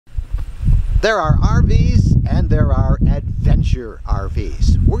There are RVs and there are adventure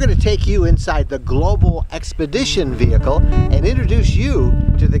RVs. We're going to take you inside the Global Expedition vehicle and introduce you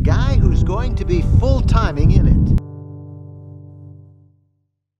to the guy who's going to be full-timing in it.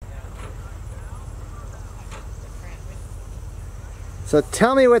 So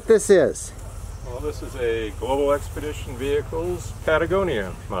tell me what this is. Well, this is a Global Expedition Vehicles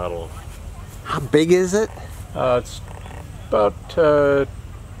Patagonia model. How big is it? It's about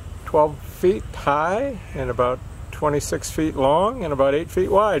 12 feet high and about 26 feet long and about 8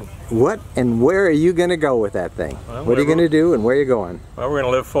 feet wide. What and where are you going to go with that thing? Well, what are you going to do and where are you going? Well, we're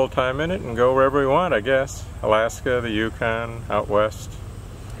going to live full-time in it and go wherever we want, I guess. Alaska, the Yukon, out west.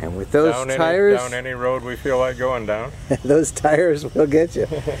 And with those tires... down any road we feel like going down. Those tires will get you.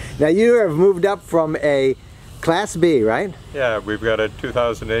 Now you have moved up from a Class B, right? Yeah, we've got a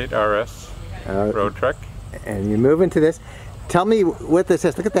 2008 RS road truck. And you're moving to this. Tell me what this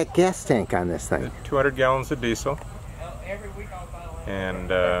is. Look at that gas tank on this thing. 200 gallons of diesel and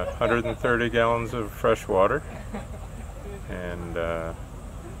 130 gallons of fresh water, and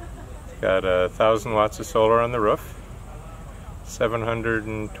got 1,000 watts of solar on the roof,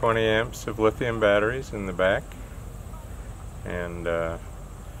 720 amps of lithium batteries in the back, and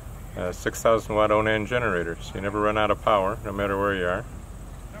 6,000 watt Onan generator, so you never run out of power no matter where you are.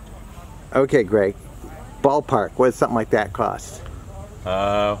 Okay, Greg. Ballpark, what does something like that cost?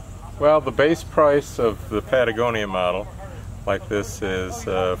 Well, the base price of the Patagonia model like this is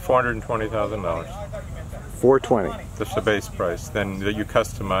 $420,000. $420. That's the base price. Then you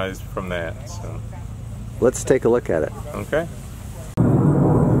customize from that. So. Let's take a look at it. Okay.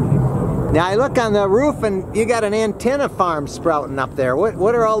 Now I look on the roof and you got an antenna farm sprouting up there.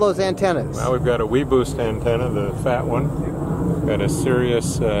 What are all those antennas? Well, we've got a WeBoost antenna, the fat one. We've got a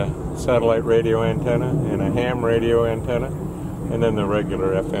Sirius satellite radio antenna and a ham radio antenna, and then the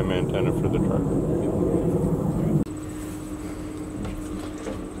regular FM antenna for the truck.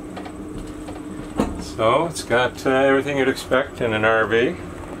 So it's got everything you'd expect in an RV.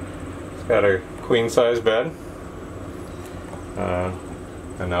 It's got a queen-size bed,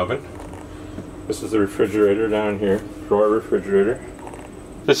 an oven. This is the refrigerator down here, drawer refrigerator.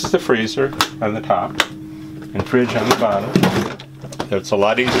 This is the freezer on the top and fridge on the bottom. It's a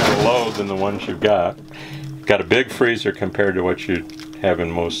lot easier to load than the ones you've got. You've got a big freezer compared to what you have in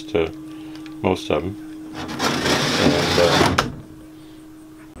most of them. And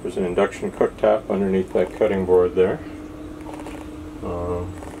there's an induction cooktop underneath that cutting board there.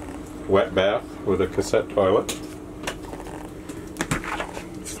 Wet bath with a cassette toilet.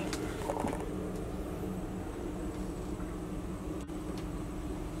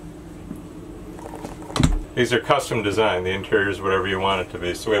 These are custom designed. The interior is whatever you want it to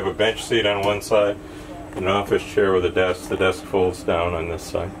be. So we have a bench seat on one side, an office chair with a desk. The desk folds down on this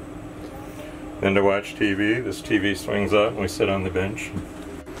side. Then to watch TV, this TV swings up and we sit on the bench.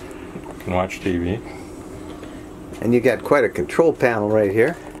 You can watch TV. And you got quite a control panel right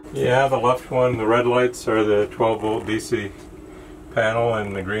here. Yeah, the left one, the red lights are the 12 volt DC panel,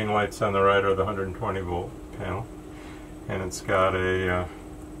 and the green lights on the right are the 120 volt panel. And it's got a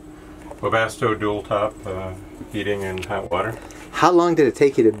Webasto dual top heating and hot water. How long did it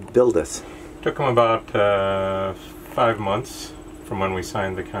take you to build this? Took them about 5 months from when we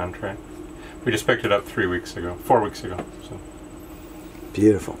signed the contract. We just picked it up 4 weeks ago. So.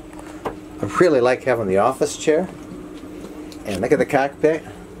 Beautiful. I really like having the office chair. And look at the cockpit.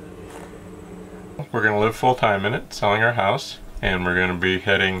 We're going to live full-time in it, selling our house, and we're going to be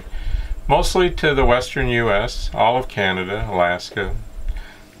heading mostly to the western U.S., all of Canada, Alaska,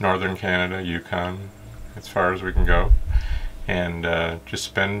 northern Canada, Yukon, as far as we can go, and just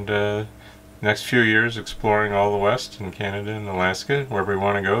spend the next few years exploring all the west in Canada and Alaska, wherever we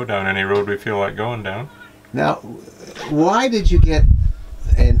want to go, down any road we feel like going down. Now, why did you get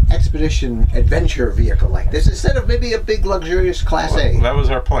an expedition adventure vehicle like this instead of maybe a big luxurious Class A? Well, that was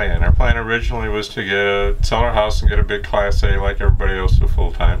our plan. Our plan originally was to sell our house and get a big Class A like everybody else with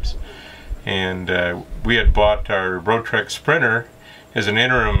full times. And we had bought our Road Trek Sprinter as an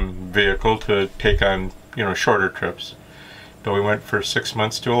interim vehicle to take on, you know, shorter trips. But we went for 6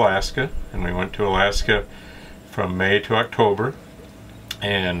 months to Alaska, and we went to Alaska from May to October,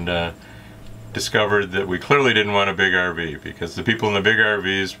 and discovered that we clearly didn't want a big RV, because the people in the big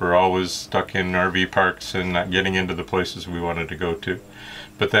RVs were always stuck in RV parks and not getting into the places we wanted to go to.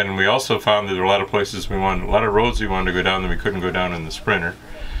 But then we also found that there were a lot of places a lot of roads we wanted to go down that we couldn't go down in the Sprinter,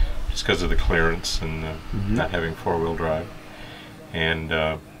 just because of the clearance and not having four-wheel drive. And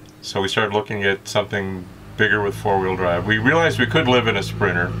so we started looking at something bigger with four-wheel drive. We realized we could live in a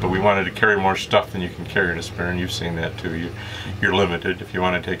Sprinter, but we wanted to carry more stuff than you can carry in a Sprinter, and you've seen that too. You're limited. If you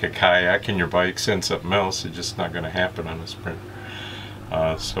want to take a kayak and your bike, send something else, it's just not going to happen on a Sprinter.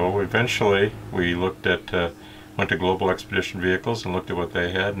 So eventually we looked at, went to Global Expedition Vehicles and looked at what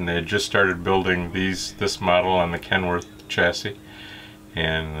they had, and they had just started building this model on the Kenworth chassis,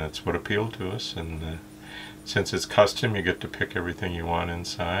 and that's what appealed to us. And since it's custom, you get to pick everything you want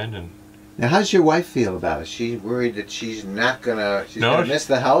inside. And now, how does your wife feel about it? She's worried that she's gonna miss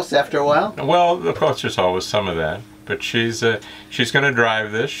the house after a while? Well, of course, there's always some of that. But she's going to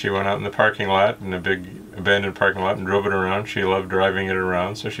drive this. She went out in the parking lot, in a big abandoned parking lot, and drove it around. She loved driving it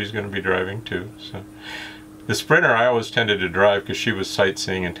around, so she's going to be driving too. So the Sprinter I always tended to drive because she was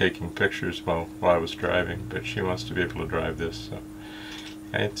sightseeing and taking pictures while I was driving. But she wants to be able to drive this. So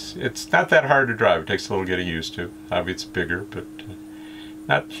it's not that hard to drive. It takes a little getting used to. Obviously, it's bigger, but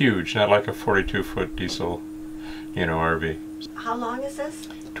not huge. Not like a 42-foot diesel, RV. How long is this?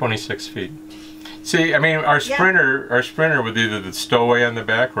 26 feet. See, I mean, our Sprinter with either the stowaway on the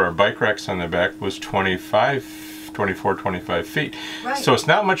back or our bike racks on the back was 24, 25 feet. Right. So it's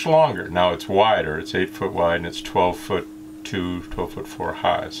not much longer. Now it's wider. It's 8 foot wide and it's 12 foot 2, 12 foot 4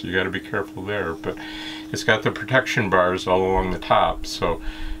 high. So you got to be careful there. But it's got the protection bars all along the top. So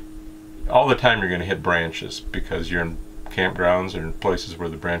all the time you're going to hit branches because you're in campgrounds or in places where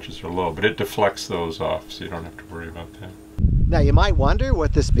the branches are low. But it deflects those off, so you don't have to worry about that. Now you might wonder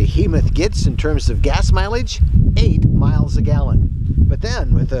what this behemoth gets in terms of gas mileage. 8 miles a gallon. But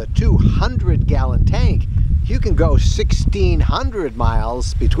then with a 200-gallon tank, you can go 1,600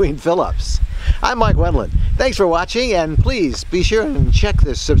 miles between fill-ups. I'm Mike Wendland. Thanks for watching, and please be sure and check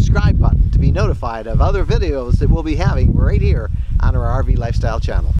the subscribe button to be notified of other videos that we'll be having right here on our RV Lifestyle channel.